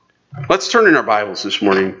Let's turn in our Bibles this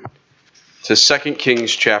morning to 2 Kings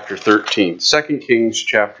chapter 13. 2 Kings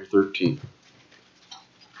chapter 13.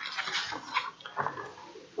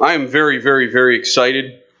 I am very, very, very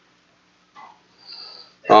excited.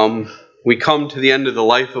 We come to the end of the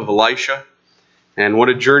life of Elisha, and what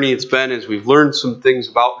a journey it's been as we've learned some things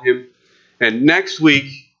about him. And next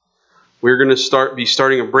week, we're going to be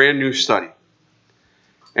starting a brand new study.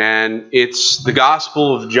 And it's the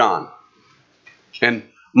Gospel of John. And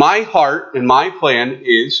my heart and my plan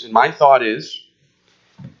is, and my thought is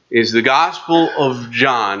the Gospel of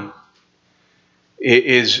John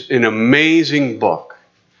is an amazing book.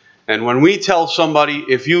 And when we tell somebody,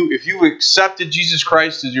 if you accepted Jesus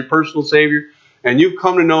Christ as your personal Savior, and you've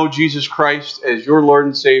come to know Jesus Christ as your Lord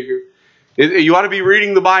and Savior, you ought to be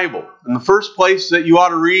reading the Bible. And the first place that you ought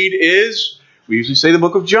to read is, we usually say, the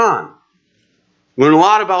book of John. We learn a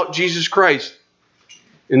lot about Jesus Christ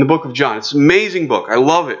in the book of John. It's an amazing book. I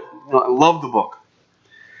love it. I love the book.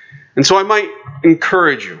 And so I might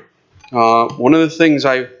encourage you. One of the things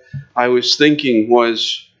I was thinking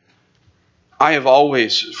was, I have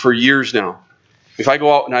always, for years now, if I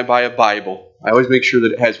go out and I buy a Bible, I always make sure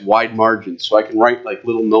that it has wide margins so I can write like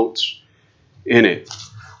little notes in it.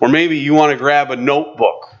 Or maybe you want to grab a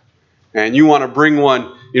notebook and you want to bring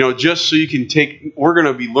one, just so you can take, we're going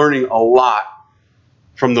to be learning a lot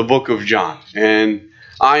from the book of John. And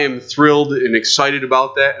I am thrilled and excited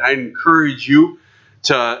about that. And I encourage you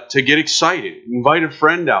to get excited. Invite a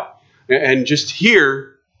friend out and just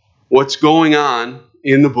hear what's going on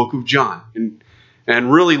in the book of John.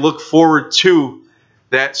 And really look forward to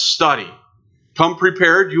that study. Come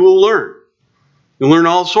prepared, you will learn. You'll learn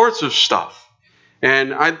all sorts of stuff.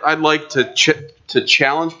 And I'd like to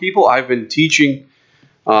challenge people. I've been teaching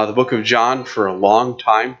the book of John for a long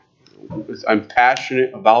time. I'm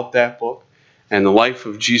passionate about that book and the life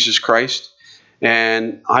of Jesus Christ.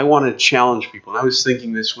 And I want to challenge people. And I was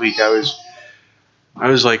thinking this week, I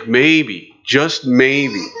was like, maybe, just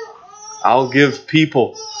maybe, I'll give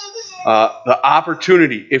people the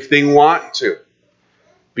opportunity if they want to.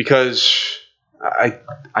 Because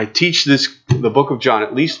I teach the book of John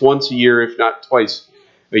at least once a year, if not twice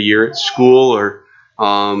a year, at school or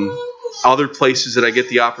other places that I get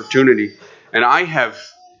the opportunity. And I have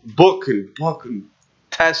book and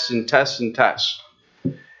tests and tests and tests.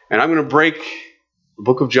 And I'm going to break the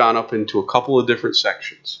book of John up into a couple of different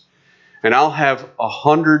sections. And I'll have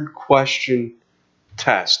 100 question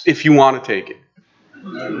test if you want to take it.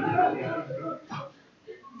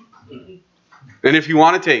 And if you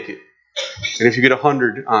want to take it, and if you get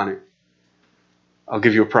 100 on it, I'll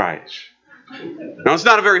give you a prize. Now, it's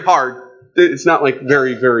not it's not like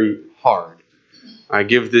very, very hard. I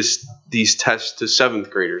give these tests to 7th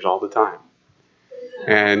graders all the time.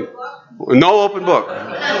 And no open book.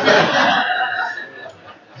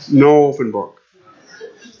 No open book.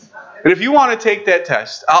 And if you want to take that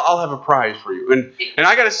test, I'll have a prize for you. And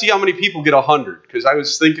I got to see how many people get 100. Because I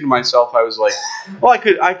was thinking to myself, I was like, well,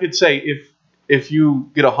 I could say, if you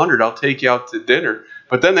get 100, I'll take you out to dinner.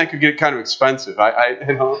 But then that could get kind of expensive.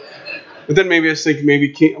 But then maybe I was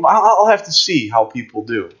thinking, I'll have to see how people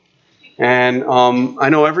do. And I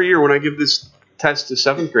know every year when I give this test to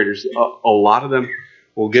 7th graders, a lot of them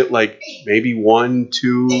will get like maybe 1,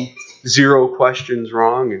 2, 0 questions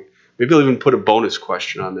wrong. And maybe they'll even put a bonus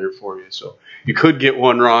question on there for you. So you could get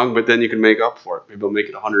one wrong, but then you can make up for it. Maybe they'll make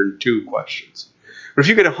it 102 questions. But if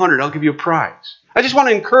you get 100, I'll give you a prize. I just want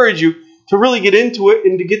to encourage you to really get into it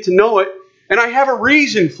and to get to know it. And I have a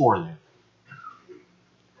reason for that.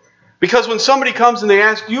 Because when somebody comes and they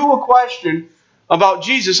ask you a question about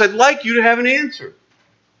Jesus, I'd like you to have an answer.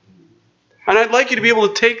 And I'd like you to be able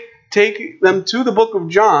to take them to the book of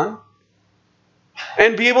John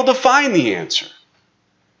and be able to find the answer.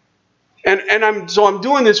 And I'm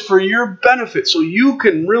doing this for your benefit so you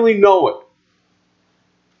can really know it.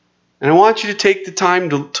 And I want you to take the time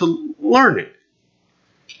to learn it.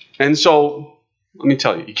 And so, let me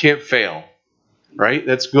tell you, you can't fail, right?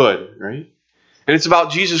 That's good, right? And it's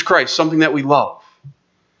about Jesus Christ, something that we love.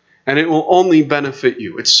 And it will only benefit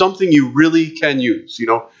you. It's something you really can use.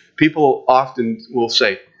 People often will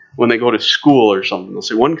say, when they go to school or something, they'll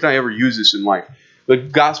say, when can I ever use this in life? The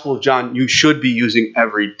Gospel of John, you should be using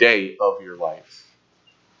every day of your life.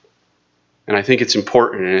 And I think it's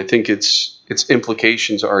important, and I think its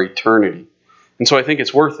implications are eternity. And so I think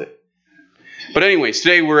it's worth it. But anyways,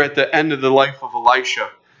 today we're at the end of the life of Elisha.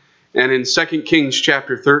 And in 2 Kings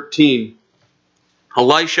chapter 13,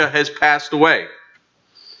 Elisha has passed away.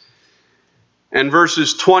 And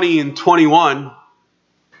verses 20 and 21,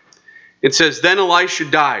 it says, Then Elisha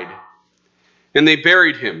died, and they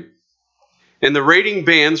buried him, and the raiding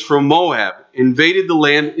bands from Moab invaded the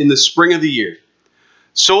land in the spring of the year.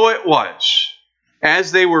 So it was,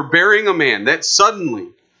 as they were burying a man, that suddenly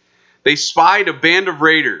they spied a band of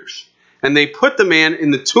raiders, and they put the man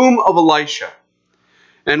in the tomb of Elisha.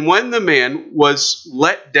 And when the man was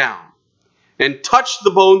let down and touched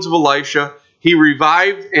the bones of Elisha, he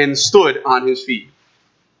revived and stood on his feet.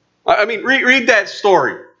 I mean, read that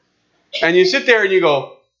story. And you sit there and you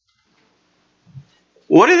go,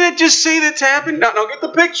 what did that just say that's happened? Now get the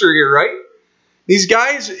picture here, right? These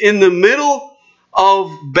guys in the middle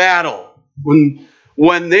of battle, when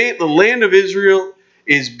the land of Israel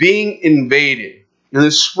is being invaded in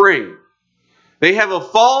the spring, they have a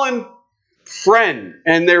fallen friend,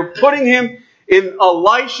 and they're putting him in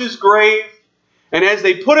Elisha's grave. And as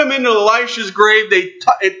they put him into Elisha's grave,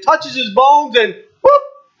 it touches his bones, and whoop,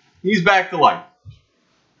 he's back to life.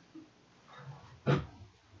 The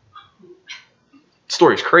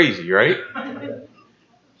story's crazy, right?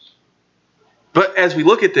 But as we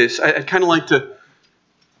look at this, I'd kind of like to,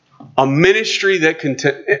 a ministry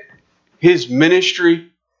that his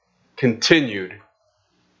ministry continued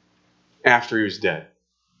after he was dead.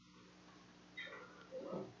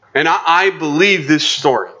 And I believe this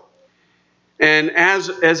story. And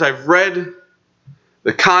as I've read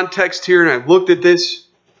the context here and I've looked at this,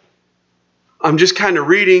 I'm just kind of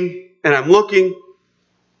reading and I'm looking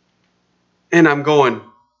and I'm going,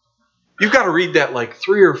 you've got to read that like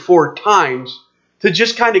 3 or 4 times to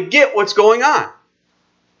just kind of get what's going on.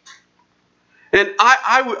 And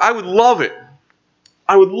I would love it.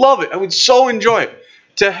 I would love it. I would so enjoy it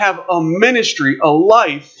to have a ministry, a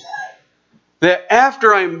life, that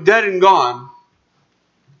after I'm dead and gone,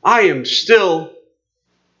 I am still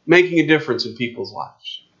making a difference in people's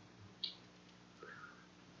lives.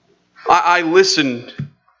 I listened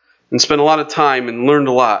and spent a lot of time and learned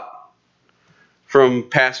a lot from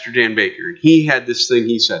Pastor Dan Baker. And he had this thing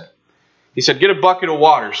he said. He said, get a bucket of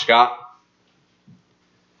water, Scott.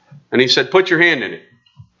 And he said, put your hand in it.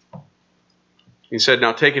 He said,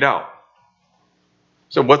 now take it out.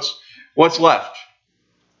 So what's left?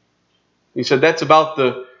 He said, that's about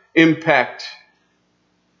the impact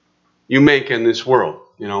you make in this world,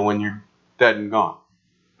 when you're dead and gone.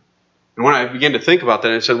 And when I began to think about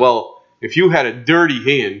that, I said, well, if you had a dirty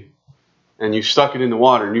hand and you stuck it in the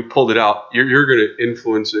water and you pulled it out, you're going to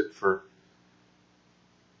influence it for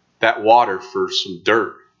that water for some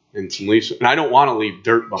dirt and some leaves. And I don't want to leave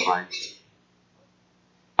dirt behind.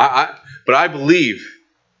 But I believe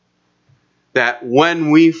that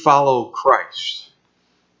when we follow Christ,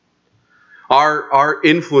 our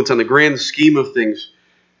influence on the grand scheme of things,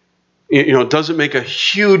 doesn't make a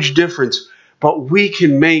huge difference, but we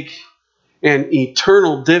can make an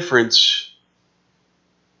eternal difference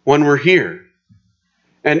when we're here.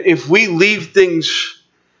 And if we leave things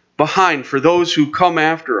behind for those who come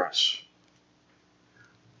after us,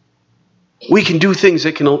 we can do things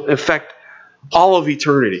that can affect all of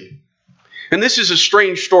eternity. And this is a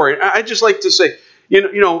strange story. I just like to say,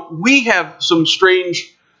 we have some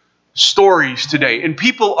strange stories today, and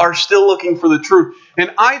people are still looking for the truth.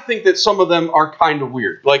 And I think that some of them are kind of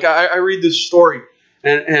weird. Like I read this story,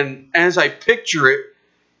 and as I picture it,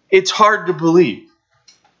 it's hard to believe.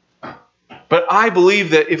 But I believe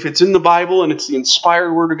that if it's in the Bible and it's the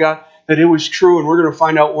inspired Word of God, that it was true, and we're going to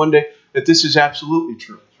find out one day that this is absolutely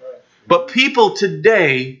true. But people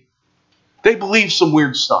today, they believe some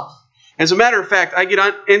weird stuff. As a matter of fact, I get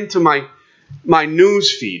into my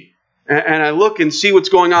news feed, and I look and see what's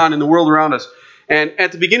going on in the world around us. And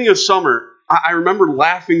at the beginning of summer, I remember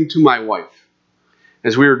laughing to my wife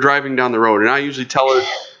as we were driving down the road. And I usually tell her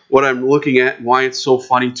what I'm looking at and why it's so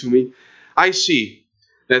funny to me. I see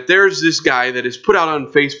that there's this guy that is put out on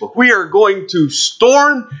Facebook. We are going to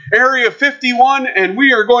storm Area 51, and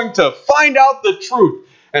we are going to find out the truth.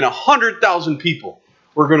 And 100,000 people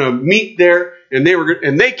were going to meet there, and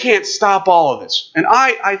they can't stop all of this. And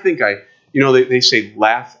I think they say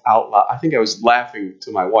laugh out loud. I think I was laughing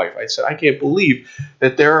to my wife. I said, I can't believe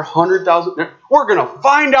that there are 100,000. We're going to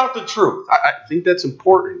find out the truth. I think that's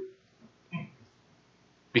important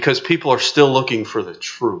because people are still looking for the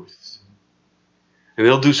truth. And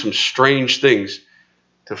they'll do some strange things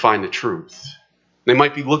to find the truth. They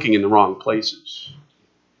might be looking in the wrong places.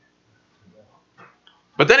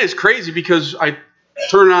 But then it's crazy because I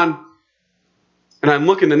turn on and I'm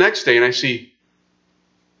looking the next day and I see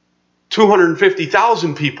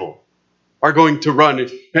 250,000 people are going to run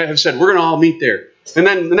and have said, we're going to all meet there. And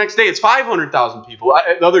then the next day it's 500,000 people.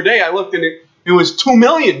 The other day I looked and it was 2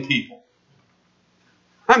 million people.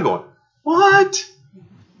 I'm going, what?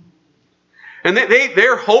 And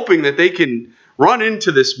they're hoping that they can run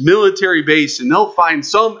into this military base and they'll find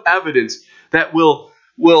some evidence that will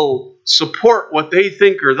support what they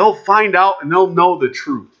think, or they'll find out and they'll know the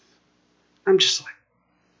truth. I'm just like,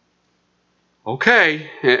 okay.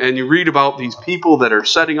 And you read about these people that are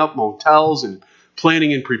setting up motels and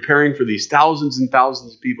planning and preparing for these thousands and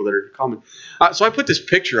thousands of people that are coming. So I put this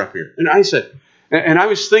picture up here, and I said, and I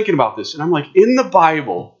was thinking about this, and I'm like, in the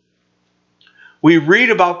Bible, we read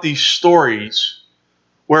about these stories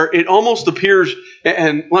where it almost appears,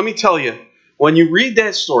 and let me tell you, when you read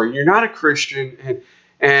that story, you're not a Christian,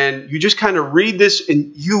 and you just kind of read this,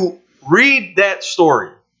 and you read that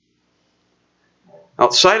story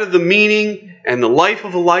outside of the meaning and the life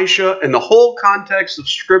of Elisha and the whole context of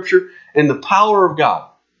Scripture and the power of God.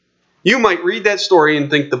 You might read that story and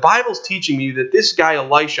think the Bible's teaching me that this guy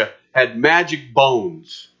Elisha had magic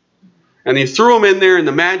bones. And he threw them in there, and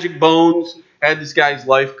the magic bones had this guy's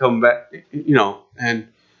life come back. And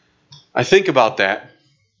I think about that.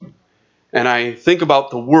 And I think about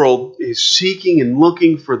the world is seeking and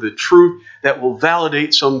looking for the truth that will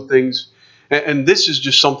validate some things. And this is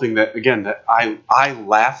just something that, again, that I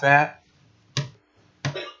laugh at.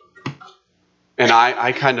 And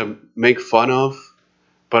I kind of make fun of.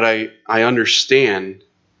 But I understand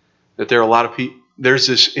that there are a lot of people. There's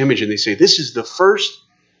this image, and they say, this is the first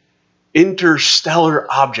interstellar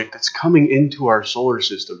object that's coming into our solar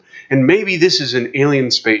system. And maybe this is an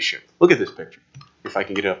alien spaceship. Look at this picture. If I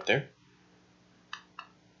can get it up there.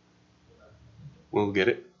 We'll get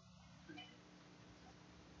it.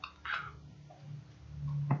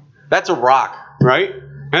 That's a rock, right?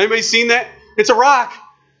 Anybody seen that? It's a rock.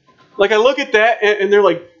 Like, I look at that, and they're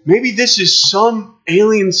like, maybe this is some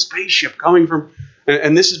alien spaceship coming from...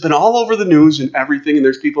 And this has been all over the news and everything, and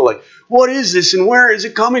there's people like, what is this, and where is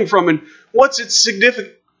it coming from, and what's its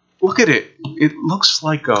significance? Look at it. It looks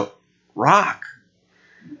like a rock.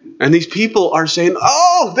 And these people are saying,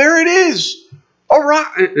 oh, there it is. A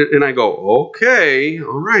rock. And I go, okay,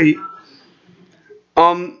 all right.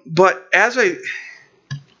 But as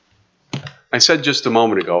I said just a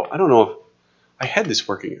moment ago, I don't know if I had this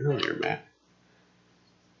working earlier, Matt.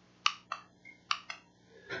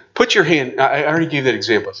 Put your hand, I already gave that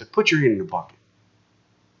example. I said, put your hand in the bucket.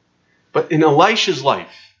 But in Elisha's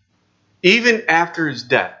life, even after his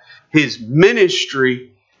death, his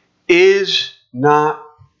ministry is not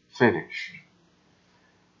finished.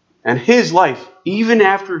 And his life, even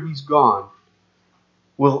after he's gone,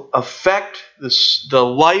 will affect the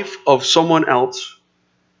life of someone else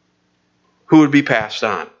who would be passed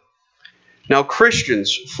on. Now,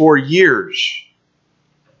 Christians, for years,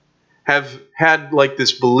 have had like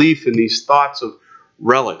this belief in these thoughts of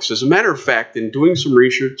relics. As a matter of fact, in doing some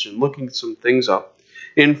research and looking some things up,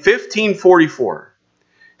 in 1544,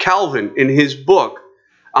 Calvin, in his book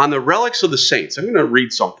on the relics of the saints, I'm going to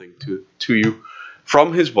read something to you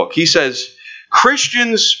from his book. He says,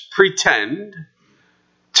 Christians pretend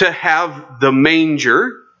to have the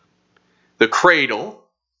manger, the cradle,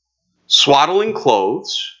 swaddling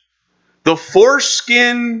clothes, the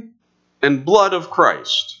foreskin and blood of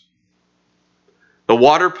Christ, the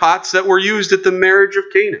water pots that were used at the marriage of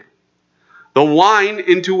Cana, the wine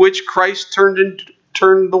into which Christ turned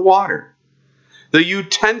the water, the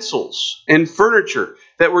utensils and furniture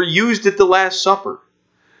that were used at the Last Supper,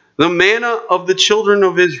 the manna of the children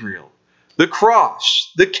of Israel, the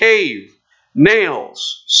cross, the cave,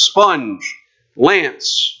 nails, sponge,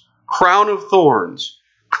 lance, crown of thorns,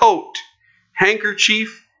 coat,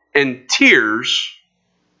 handkerchief, and tears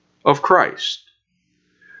of Christ,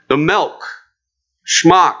 the milk,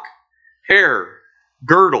 schmuck, hair,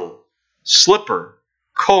 girdle, slipper,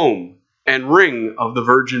 comb, and ring of the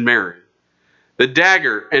Virgin Mary, the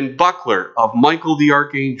dagger and buckler of Michael the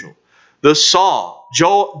Archangel, the saw,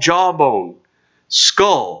 jawbone,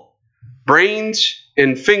 skull, brains,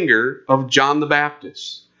 and finger of John the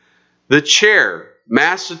Baptist, the chair,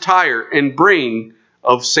 mass attire, and brain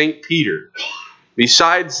of St. Peter.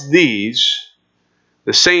 Besides these,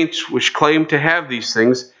 the saints which claim to have these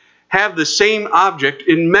things have the same object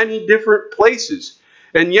in many different places,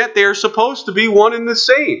 and yet they are supposed to be one and the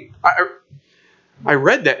same. I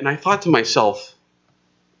read that and I thought to myself,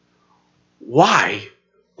 why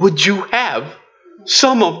would you have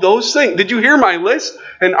some of those things? Did you hear my list?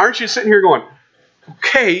 And aren't you sitting here going,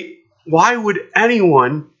 okay, why would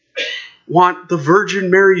anyone want the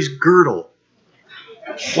Virgin Mary's girdle?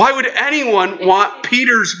 Why would anyone want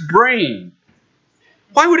Peter's brain?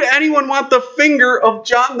 Why would anyone want the finger of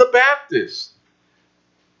John the Baptist?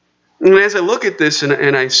 And as I look at this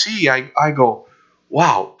and I see, I go,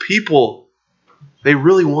 wow, people, they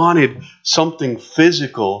really wanted something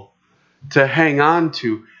physical to hang on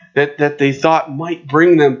to that they thought might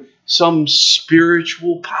bring them some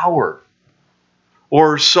spiritual power.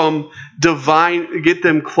 or some divine, get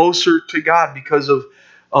them closer to God because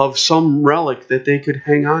of some relic that they could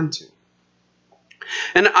hang on to.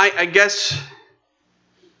 And I guess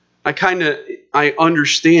I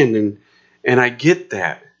understand and I get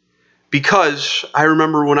that, because I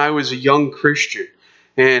remember when I was a young Christian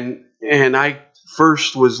and I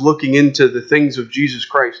first was looking into the things of Jesus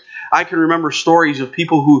Christ, I can remember stories of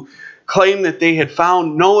people who claimed that they had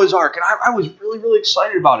found Noah's Ark, and I was really, really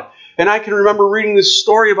excited about it. And I can remember reading this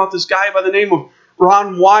story about this guy by the name of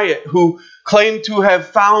Ron Wyatt, who claimed to have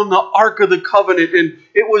found the Ark of the Covenant, and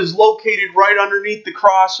it was located right underneath the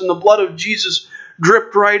cross, and the blood of Jesus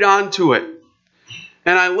dripped right onto it.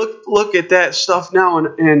 And I look at that stuff now,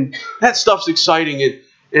 and that stuff's exciting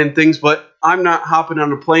and things, but I'm not hopping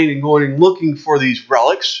on a plane and going and looking for these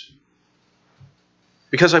relics,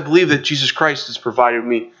 because I believe that Jesus Christ has provided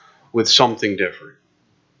me with something different.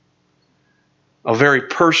 A very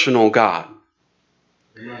personal God.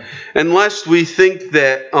 Amen. Unless we think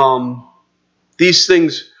that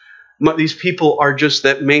these people are just,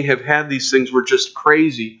 that may have had these things, were just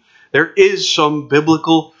crazy, there is some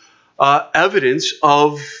biblical evidence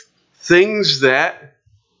of things that,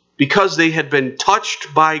 because they had been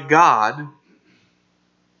touched by God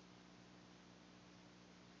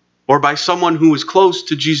or by someone who was close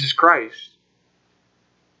to Jesus Christ,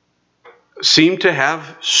 seem to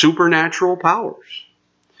have supernatural powers.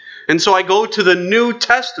 And so I go to the New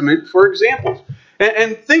Testament for examples.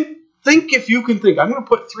 And think if you can think. I'm going to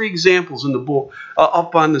put 3 examples in the book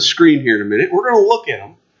up on the screen here in a minute. We're going to look at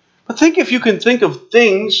them. But think if you can think of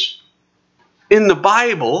things in the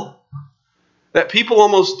Bible that people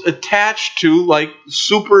almost attach to like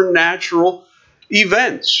supernatural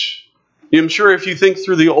events. I'm sure if you think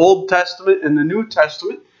through the Old Testament and the New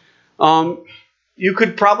Testament, you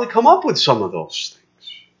could probably come up with some of those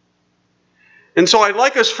things. And so I'd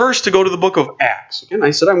like us first to go to the book of Acts. Again,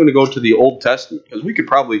 I said I'm going to go to the Old Testament because we could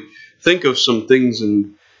probably think of some things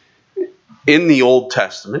in the Old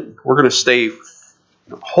Testament. We're going to stay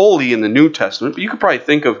wholly in the New Testament, but you could probably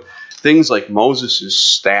think of things like Moses'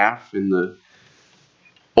 staff in the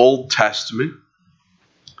Old Testament.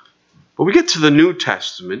 But we get to the New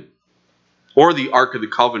Testament, or the Ark of the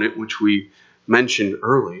Covenant, which we mentioned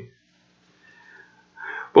early.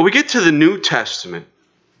 But we get to the New Testament,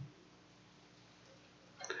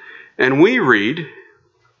 and we read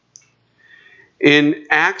in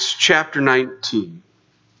Acts chapter 19.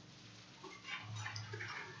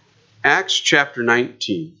 Acts chapter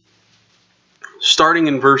 19, starting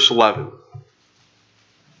in verse 11.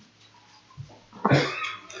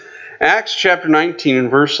 Acts chapter 19 and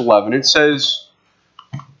verse 11, it says,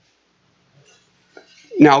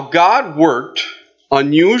 "Now God worked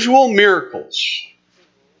unusual miracles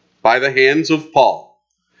by the hands of Paul,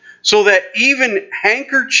 so that even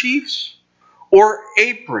handkerchiefs or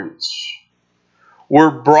aprons were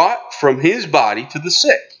brought from his body to the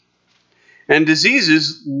sick, and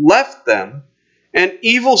diseases left them, and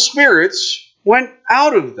evil spirits went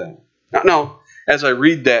out of them." Now, as I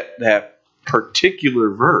read that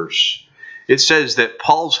particular verse, it says that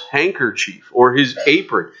Paul's handkerchief or his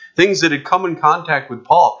apron, things that had come in contact with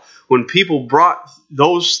Paul, when people brought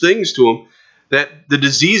those things to him, that the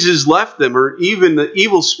diseases left them, or even the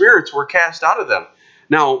evil spirits were cast out of them.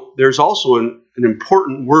 Now, there's also an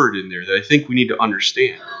important word in there that I think we need to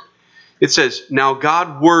understand. It says, "Now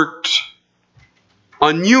God worked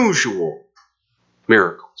unusual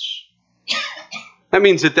miracles." That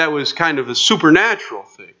means that was kind of a supernatural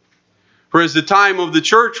thing. For as the time of the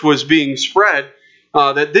church was being spread,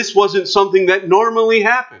 that this wasn't something that normally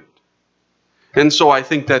happened. And so I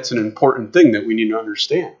think that's an important thing that we need to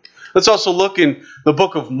understand. Let's also look in the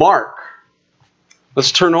book of Mark.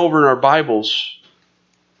 Let's turn over in our Bibles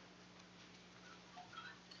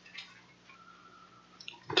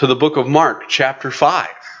to the book of Mark, chapter 5.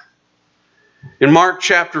 In Mark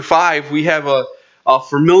chapter 5, we have a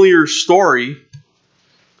familiar story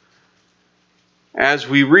as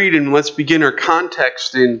we read, and let's begin our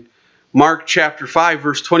context in Mark chapter 5,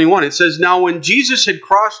 verse 21. It says, "Now when Jesus had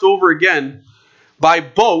crossed over again by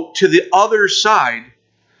boat to the other side,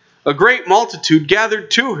 a great multitude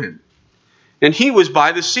gathered to him, and he was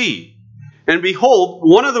by the sea. And behold,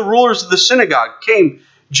 one of the rulers of the synagogue came,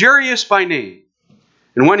 Jairus by name.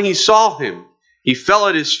 And when he saw him, he fell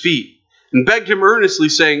at his feet and begged him earnestly,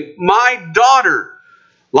 saying, 'My daughter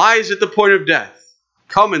lies at the point of death.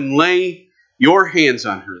 Come and lay your hands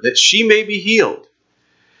on her, that she may be healed,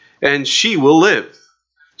 and she will live.'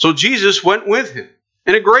 So Jesus went with him,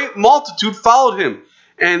 and a great multitude followed him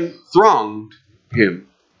and thronged him.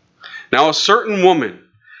 Now a certain woman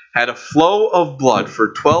had a flow of blood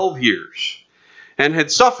for 12 years, and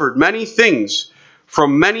had suffered many things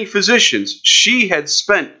from many physicians. She had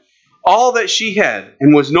spent all that she had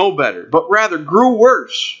and was no better, but rather grew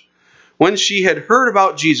worse. When she had heard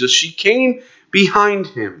about Jesus, she came behind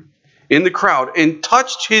him in the crowd and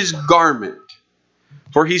touched his garment.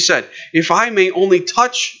 For he said, "If I may only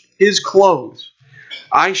touch his clothes,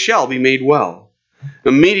 I shall be made well."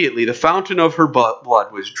 Immediately the fountain of her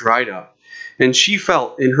blood was dried up, and she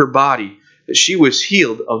felt in her body that she was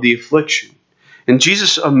healed of the affliction. And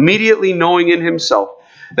Jesus, immediately knowing in himself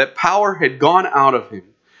that power had gone out of him,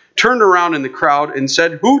 turned around in the crowd and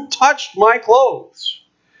said, "Who touched my clothes?"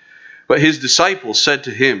 But his disciples said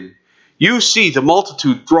to him, "You see the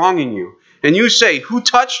multitude thronging you, and you say, 'Who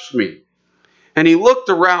touched me?'" And he looked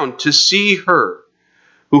around to see her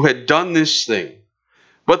who had done this thing.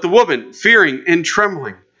 But the woman, fearing and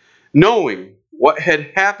trembling, knowing what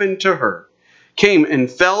had happened to her, came and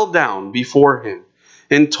fell down before him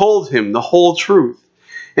and told him the whole truth.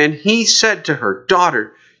 And he said to her,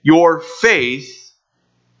 "Daughter, your faith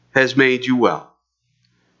has made you well.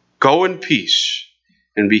 Go in peace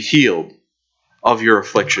and be healed of your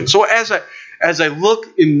affliction." So as I look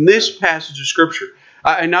in this passage of Scripture,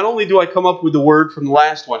 and not only do I come up with the word from the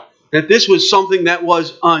last one, that this was something that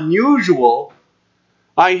was unusual,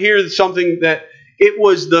 I hear something that it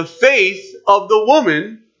was the faith of the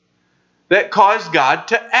woman that caused God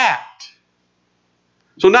to act.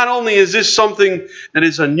 So not only is this something that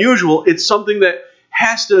is unusual, it's something that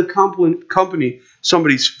has to accompany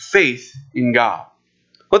somebody's faith in God.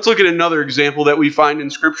 Let's look at another example that we find in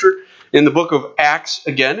Scripture in the book of Acts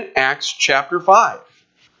again, Acts chapter 5.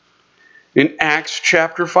 In Acts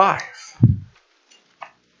chapter 5.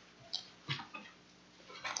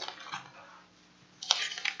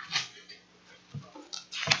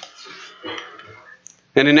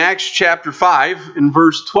 And in Acts chapter 5, in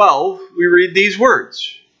verse 12, we read these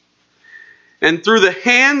words. "And through the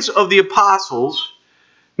hands of the apostles,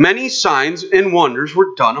 many signs and wonders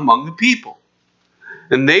were done among the people.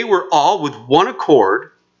 And they were all with one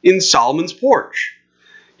accord in Solomon's porch.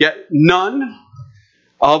 Yet none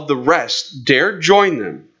of the rest dared join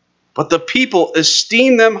them, but the people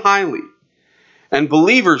esteemed them highly. And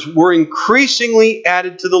believers were increasingly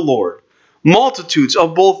added to the Lord, multitudes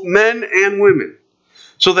of both men and women,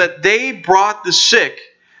 so that they brought the sick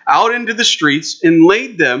out into the streets and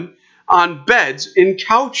laid them on beds and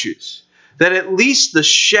couches, that at least the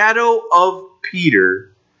shadow of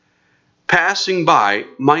Peter passing by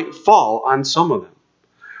might fall on some of them.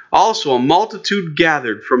 Also a multitude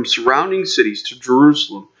gathered from surrounding cities to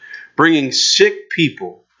Jerusalem, bringing sick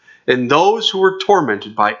people and those who were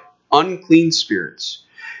tormented by unclean spirits,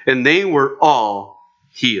 and they were all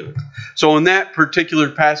healed." So in that particular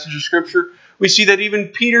passage of Scripture, we see that even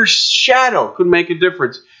Peter's shadow could make a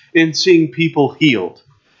difference in seeing people healed.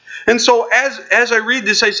 And so as I read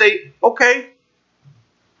this, I say, okay,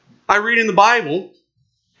 I read in the Bible,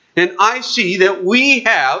 and I see that we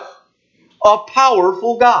have a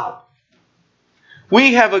powerful God.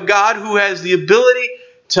 We have a God who has the ability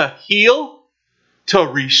to heal, to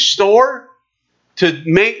restore,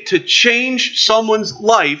 to change someone's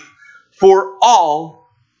life for all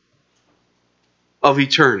of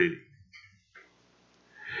eternity.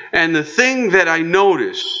 And the thing that I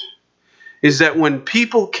notice is that when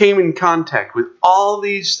people came in contact with all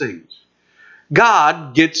these things,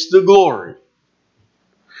 God gets the glory.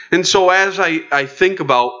 And so as I think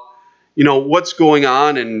about, what's going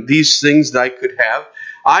on and these things that I could have,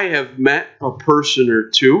 I have met a person or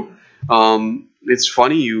two. It's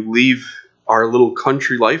funny, you leave our little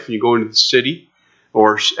country life and you go into the city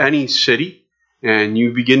or any city and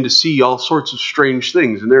you begin to see all sorts of strange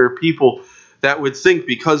things. And there are people that would think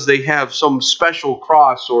because they have some special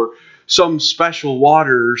cross or some special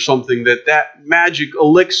water or something that magic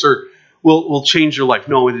elixir will change their life.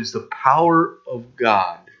 No, it is the power of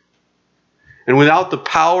God. And without the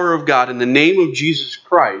power of God in the name of Jesus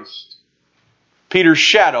Christ, Peter's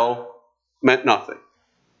shadow meant nothing.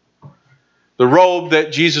 The robe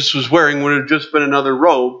that Jesus was wearing would have just been another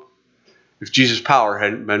robe if Jesus' power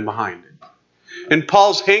hadn't been behind it. And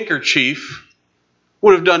Paul's handkerchief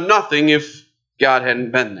would have done nothing if God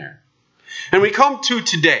hadn't been there. And we come to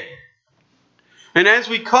today. And as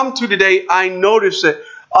we come to today, I notice that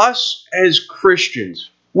us as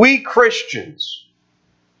Christians, we Christians,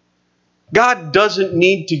 God doesn't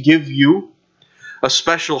need to give you a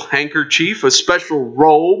special handkerchief, a special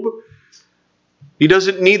robe. He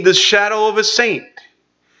doesn't need the shadow of a saint.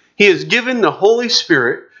 He has given the Holy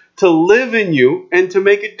Spirit to live in you and to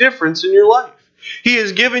make a difference in your life. He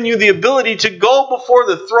has given you the ability to go before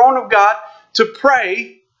the throne of God to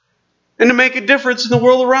pray and to make a difference in the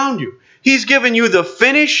world around you. He's given you the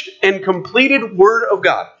finished and completed Word of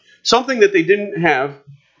God. something that they didn't have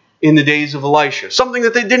in the days of Elisha, something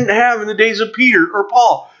that they didn't have in the days of Peter or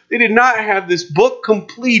Paul. They did not have this book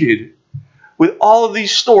completed with all of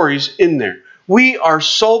these stories in there. We are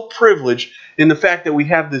so privileged in the fact that we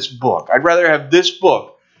have this book. I'd rather have this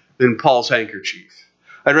book than Paul's handkerchief.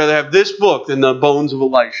 I'd rather have this book than the bones of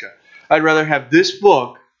Elisha. I'd rather have this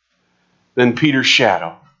book than Peter's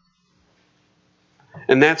shadow.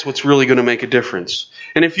 And that's what's really going to make a difference.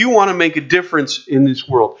 And if you want to make a difference in this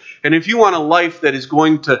world, and if you want a life that is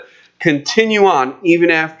going to continue on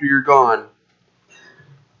even after you're gone,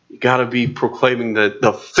 you got to be proclaiming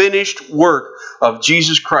the finished work of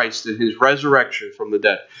Jesus Christ and His resurrection from the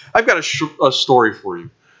dead. I've got a story for you.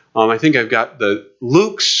 I think I've got the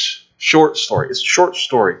Luke's short story. It's a short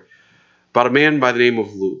story about a man by the name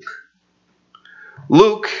of Luke.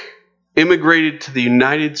 Luke immigrated to the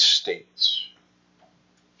United States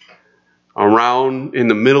around in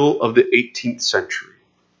the middle of the 18th century.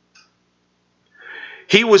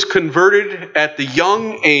 He was converted at the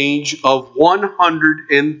young age of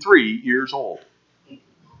 103 years old.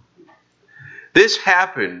 This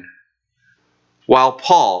happened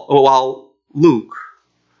while Luke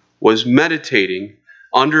was meditating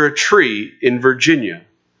under a tree in Virginia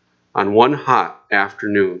on one hot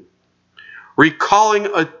afternoon, recalling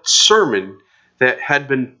a sermon that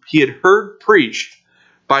he had heard preached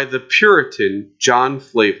by the Puritan John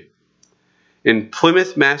Flavel in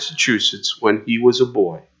Plymouth, Massachusetts, when he was a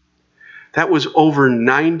boy. That was over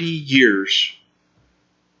 90 years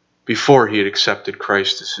before he had accepted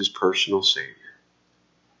Christ as his personal Savior.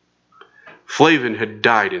 Flavel had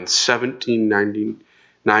died in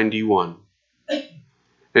 1791.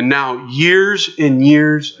 And now, years and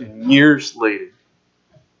years and years later,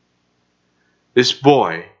 this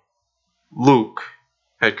boy, Luke,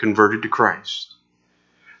 had converted to Christ.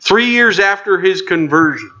 3 years after his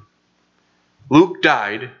conversion, Luke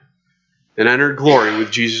died and entered glory with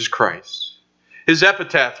Jesus Christ. His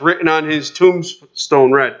epitaph written on his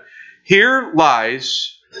tombstone read, "Here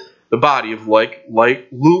lies the body of like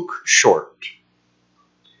Luke Short,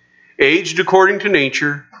 aged according to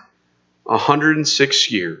nature 106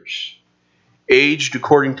 years, aged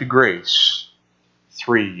according to grace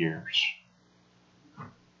 3 years."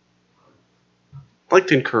 I'd like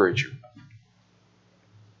to encourage you.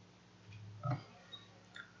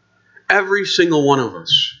 Every single one of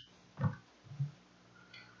us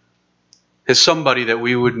has somebody that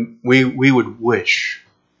we would wish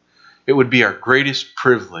it would be our greatest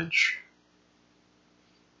privilege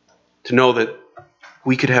to know that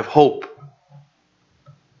we could have hope,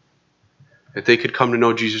 that they could come to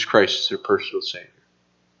know Jesus Christ as their personal Savior,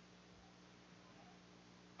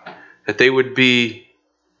 that they would be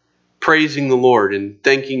praising the Lord and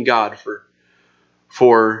thanking God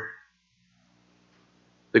for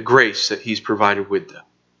the grace that He's provided with them,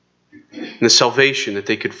 and the salvation that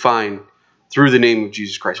they could find through the name of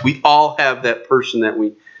Jesus Christ. We all have that person that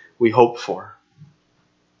we hope for.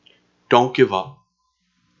 Don't give up.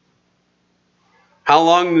 How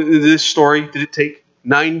long did this story it take?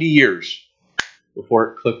 90 years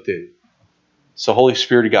before it clicked in. It's the Holy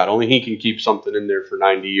Spirit of God. Only He can keep something in there for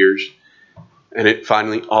 90 years. And it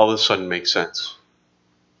finally, all of a sudden, makes sense.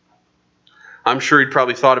 I'm sure he'd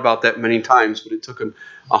probably thought about that many times, but it took him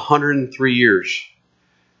 103 years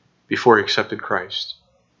before he accepted Christ.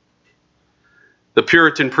 The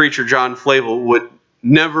Puritan preacher John Flavel would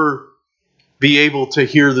never be able to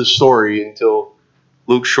hear the story until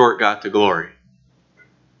Luke Short got to glory.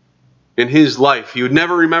 In his life, he would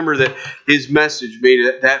never remember that his message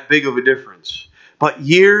made that big of a difference. But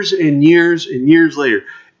years and years and years later,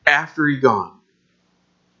 after he'd gone,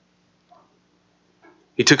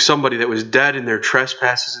 he took somebody that was dead in their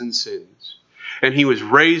trespasses and sins, and he was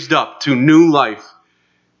raised up to new life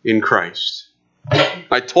in Christ.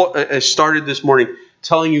 I started this morning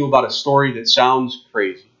telling you about a story that sounds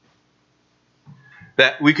crazy.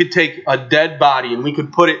 That we could take a dead body and we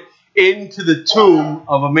could put it into the tomb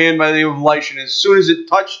of a man by the name of Elisha, and as soon as it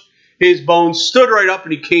touched his bones, stood right up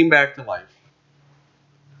and he came back to life.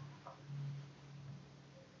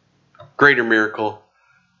 Greater miracle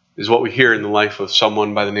is what we hear in the life of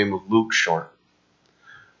someone by the name of Luke Short.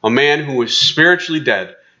 A man who was spiritually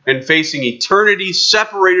dead and facing eternity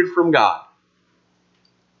separated from God.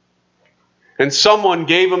 And someone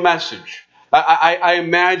gave a message. I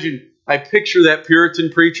imagine, I picture that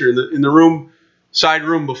Puritan preacher in the side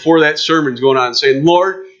room before that sermon's going on saying,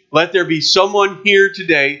 "Lord, let there be someone here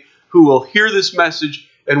today who will hear this message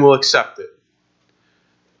and will accept it."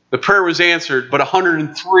 The prayer was answered, but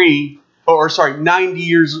 90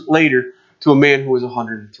 years later to a man who was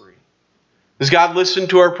 103. Does God listen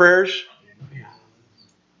to our prayers?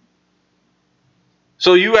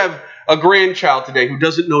 So you have a grandchild today who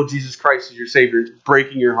doesn't know Jesus Christ as your Savior. It's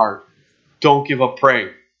breaking your heart. Don't give up praying.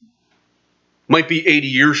 Might be 80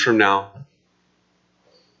 years from now,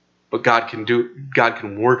 but God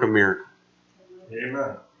can work a miracle.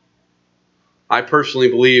 Amen. I personally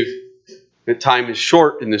believe that time is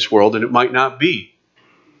short in this world, and it might not be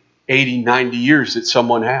 80, 90 years that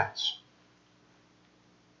someone has.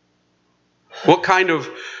 What kind of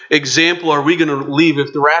example are we going to leave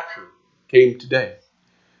if the rapture came today?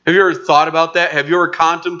 Have you ever thought about that? Have you ever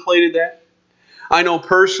contemplated that? I know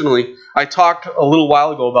personally, I talked a little while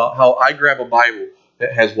ago about how I grab a Bible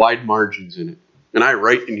that has wide margins in it. And I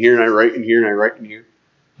write in here, and I write in here, and I write in here.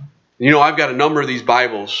 You know, I've got a number of these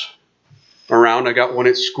Bibles around. I got one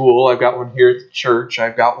at school. I've got one here at the church.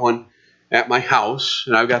 I've got one at my house.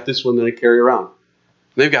 And I've got this one that I carry around.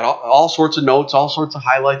 They've got all sorts of notes, all sorts of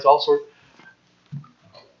highlights, all sorts.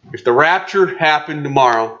 If the rapture happened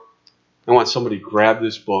tomorrow, I want somebody to grab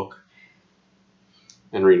this book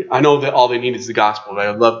and read it. I know that all they need is the gospel, but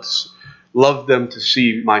I would love them to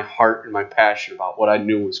see my heart and my passion about what I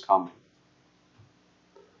knew was coming.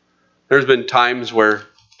 There's been times where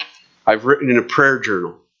I've written in a prayer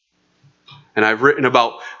journal, and I've written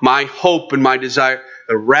about my hope and my desire.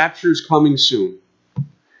 The rapture's coming soon.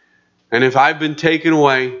 And if I've been taken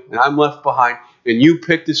away and I'm left behind, and you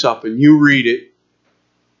pick this up and you read it,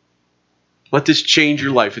 let this change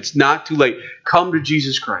your life. It's not too late. Come to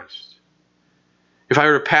Jesus Christ. If I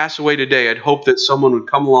were to pass away today, I'd hope that someone would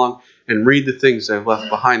come along and read the things that I've left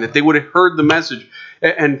behind, that they would have heard the message,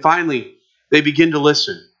 and finally, they begin to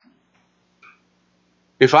listen.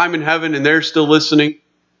 If I'm in heaven and they're still listening,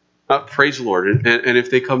 praise the Lord. And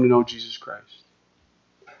if they come to know Jesus Christ.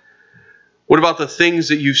 What about the things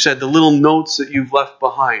that you've said, the little notes that you've left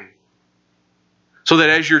behind? So that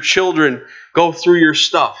as your children go through your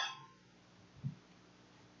stuff,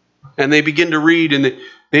 and they begin to read and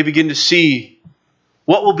they begin to see,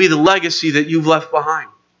 what will be the legacy that you've left behind?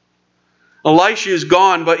 Elisha is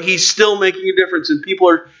gone, but he's still making a difference, and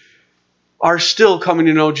people are still coming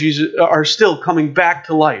to know Jesus, are still coming back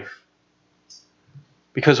to life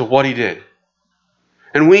because of what he did.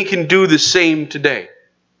 And we can do the same today.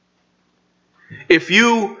 If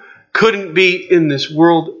you couldn't be in this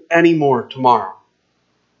world anymore tomorrow,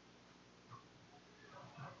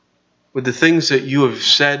 with the things that you have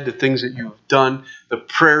said, the things that you have done, the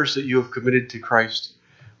prayers that you have committed to Christ,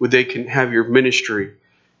 would they can have your ministry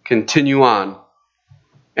continue on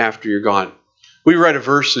after you're gone? We read a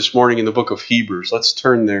verse this morning in the book of Hebrews. Let's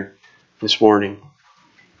turn there this morning.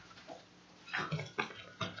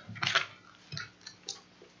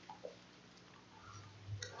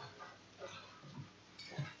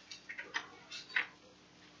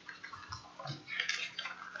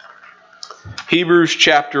 Hebrews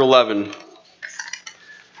chapter 11,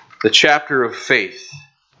 the chapter of faith.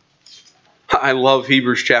 I love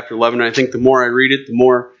Hebrews chapter 11. I think the more I read it, the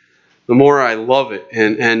more I love it,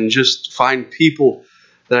 and just find people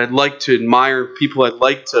that I'd like to admire, people I'd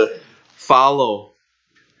like to follow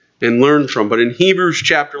and learn from. But in Hebrews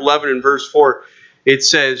chapter 11 and verse 4, it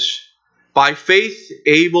says, "By faith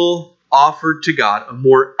Abel offered to God a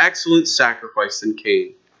more excellent sacrifice than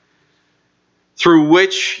Cain, through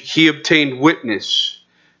which he obtained witness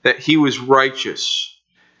that he was righteous,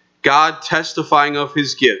 God testifying of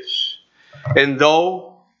his gifts. And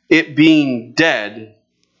though it being dead,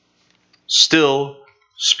 still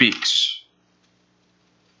speaks."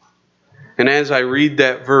 And as I read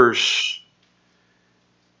that verse,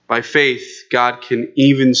 by faith, God can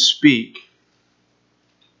even speak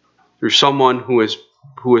through someone who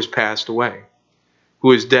has passed away,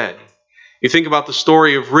 who is dead. You think about the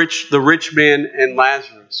story of the rich man and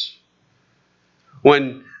Lazarus.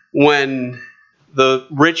 When the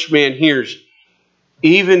rich man hears,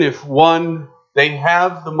 even if they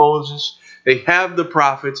have the Moses, they have the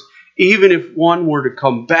prophets, even if one were to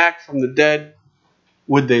come back from the dead,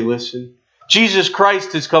 would they listen? Jesus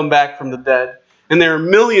Christ has come back from the dead, and there are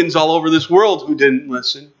millions all over this world who didn't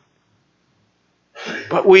listen.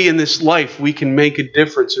 But we in this life, we can make a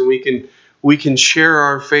difference, and we can share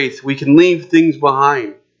our faith. We can leave things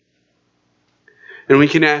behind. And we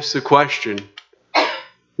can ask the question,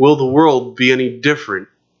 will the world be any different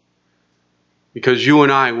because you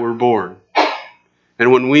and I were born?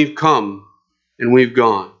 And when we've come and we've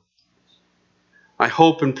gone, I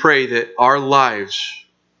hope and pray that our lives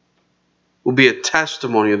will be a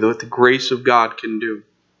testimony of what the grace of God can do.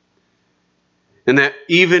 And that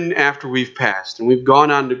even after we've passed and we've gone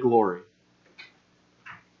on to glory,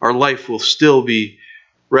 our life will still be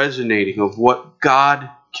resonating of what God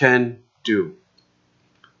can do.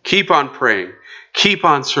 Keep on praying. Keep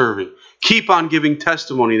on serving. Keep on giving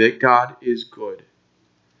testimony that God is good.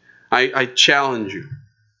 I challenge you.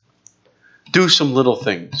 Do some little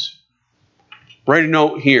things. Write a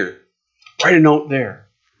note here. Write a note there.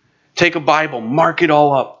 Take a Bible, mark it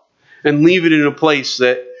all up, and leave it in a place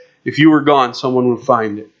that if you were gone, someone would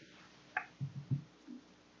find it.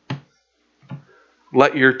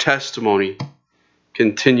 Let your testimony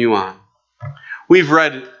continue on. We've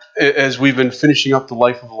read, as we've been finishing up the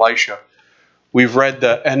life of Elisha, we've read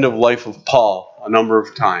the end of life of Paul a number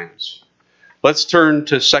of times. Let's turn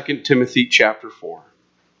to 2 Timothy chapter 4.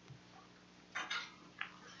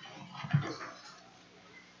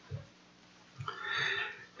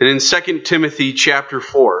 And in 2 Timothy chapter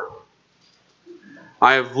 4,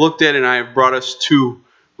 I have looked at and I have brought us to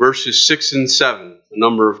verses 6 and 7 a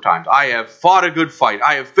number of times. I have fought a good fight.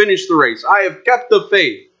 I have finished the race. I have kept the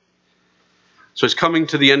faith. So he's coming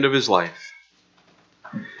to the end of his life.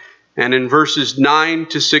 And in verses 9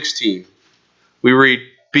 to 16, we read,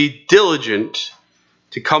 "Be diligent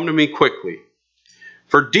to come to me quickly,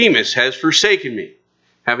 for Demas has forsaken me,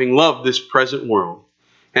 having loved this present world,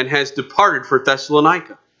 and has departed for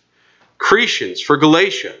Thessalonica. Crescens for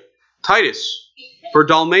Galatia, Titus for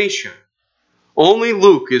Dalmatia. Only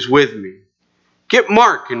Luke is with me. Get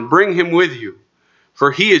Mark and bring him with you,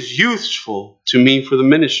 for he is useful to me for the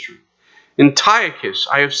ministry. Antiochus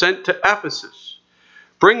I have sent to Ephesus.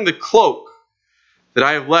 Bring the cloak that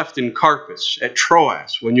I have left in Carpus at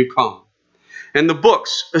Troas when you come, and the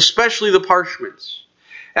books, especially the parchments.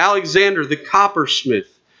 Alexander the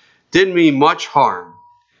coppersmith did me much harm.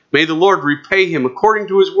 May the Lord repay him according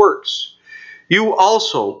to his works. You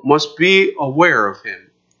also must be aware of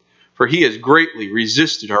him, for he has greatly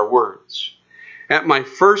resisted our words. At my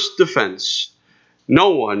first defense,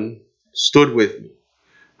 no one stood with me,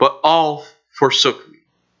 but all forsook me.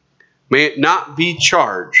 May it not be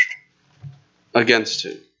charged against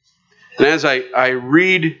him." And as I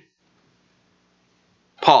read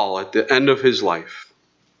Paul at the end of his life,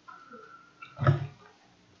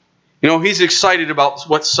 he's excited about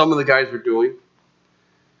what some of the guys are doing.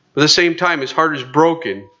 But at the same time, his heart is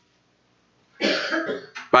broken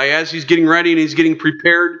by, as he's getting ready and he's getting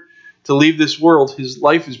prepared to leave this world, his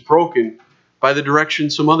life is broken by the direction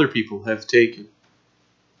some other people have taken.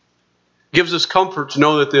 It gives us comfort to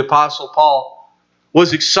know that the Apostle Paul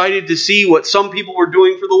was excited to see what some people were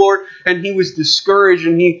doing for the Lord, and he was discouraged,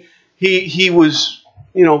 and he was,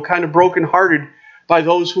 kind of brokenhearted by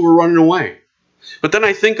those who were running away. But then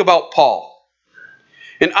I think about Paul.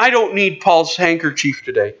 And I don't need Paul's handkerchief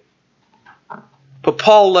today. But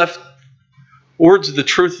Paul left words of the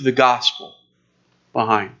truth of the gospel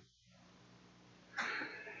behind.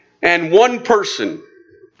 And one person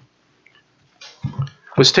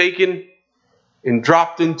was taken and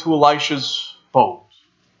dropped into Elisha's bones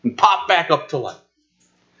and popped back up to life.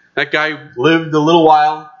 That guy lived a little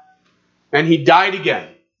while and he died again.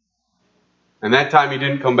 And that time he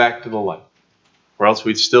didn't come back to the light. Or else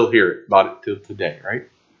we'd still hear about it till today, right?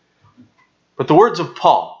 But the words of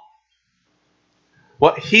Paul,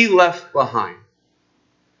 what he left behind,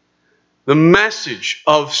 the message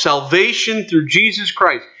of salvation through Jesus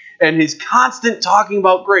Christ and his constant talking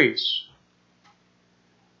about grace,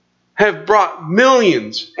 have brought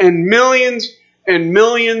millions and millions and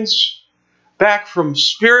millions back from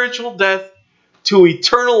spiritual death to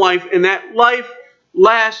eternal life, and that life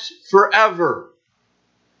lasts forever.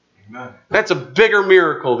 Amen. That's a bigger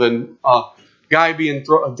miracle than a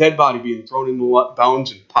dead body being thrown in the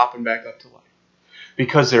bones and popping back up to life.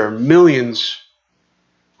 Because there are millions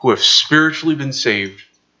who have spiritually been saved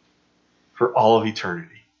for all of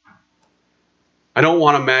eternity. I don't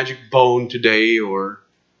want a magic bone today, or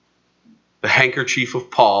the handkerchief of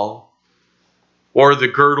Paul, or the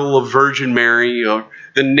girdle of Virgin Mary, or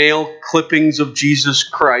the nail clippings of Jesus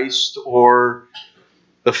Christ, or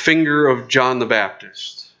the finger of John the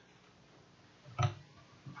Baptist.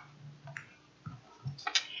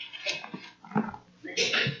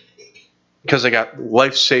 Because I got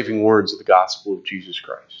life-saving words of the gospel of Jesus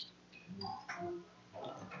Christ.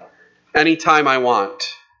 Anytime I want,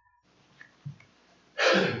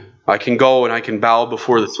 I can go and I can bow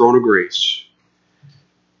before the throne of grace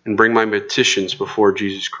and bring my petitions before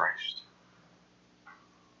Jesus Christ.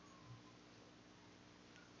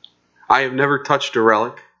 I have never touched a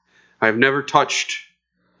relic. I have never touched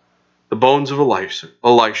the bones of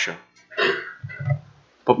Elisha.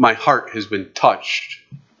 But my heart has been touched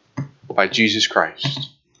by Jesus Christ.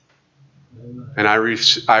 And I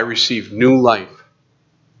receive new life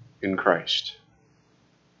in Christ.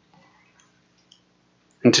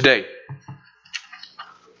 And today,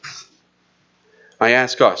 I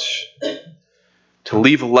ask us to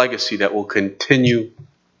leave a legacy that will continue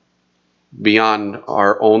beyond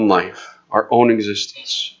our own life, our own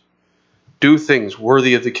existence. do things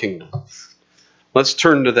worthy of the kingdom. Let's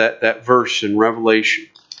turn to that verse in Revelation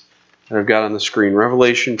that I've got on the screen.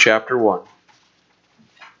 Revelation chapter 1.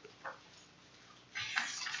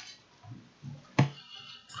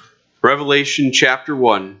 Revelation chapter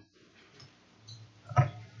 1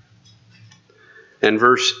 and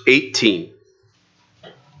verse 18.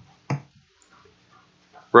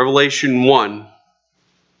 Revelation 1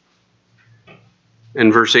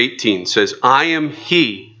 and verse 18 says, I am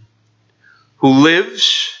he who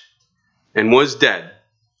lives and was dead,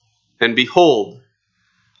 and behold,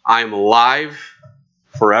 I am alive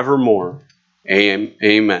forevermore.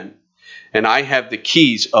 Amen. And I have the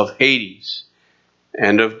keys of Hades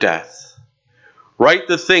and of death. Write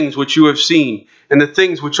the things which you have seen, and the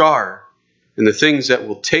things which are, and the things that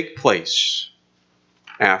will take place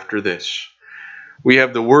after this. We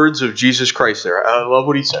have the words of Jesus Christ there. I love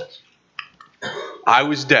what he says. I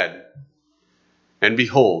was dead, and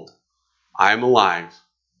behold, I am alive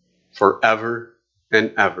forever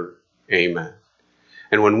and ever. Amen.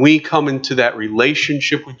 And when we come into that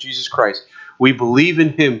relationship with Jesus Christ, we believe in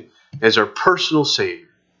him as our personal Savior.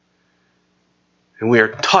 And we are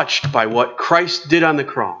touched by what Christ did on the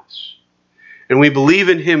cross. And we believe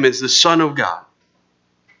in him as the Son of God.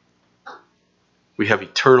 We have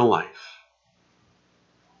eternal life.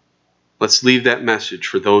 Let's leave that message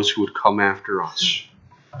for those who would come after us.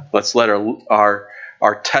 Let's let our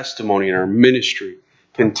testimony and our ministry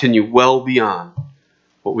continue well beyond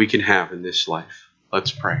what we can have in this life.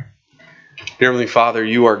 Let's pray. Dear Heavenly Father,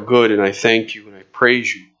 you are good, and I thank you and I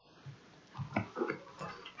praise you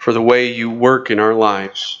for the way you work in our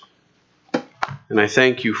lives. And I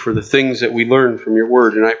thank you for the things that we learn from your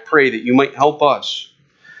word. And I pray that you might help us,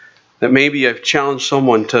 that maybe I've challenged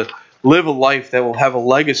someone to live a life that will have a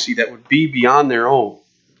legacy that would be beyond their own.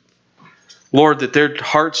 Lord, that their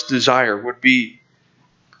heart's desire would be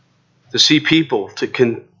to see people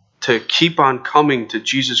to keep on coming to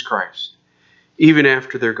Jesus Christ, even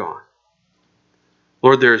after they're gone.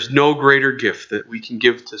 Lord, there is no greater gift that we can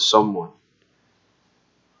give to someone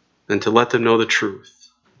than to let them know the truth.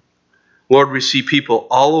 Lord, we see people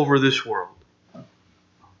all over this world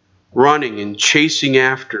running and chasing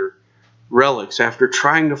after relics, after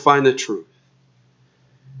trying to find the truth.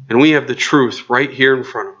 And we have the truth right here in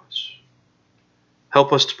front of us.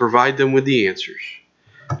 Help us to provide them with the answers.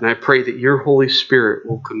 And I pray that your Holy Spirit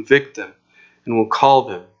will convict them and will call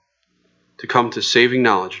them to come to saving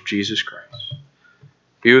knowledge of Jesus Christ.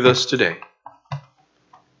 Be with us today.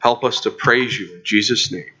 Help us to praise you in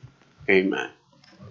Jesus' name. Amen.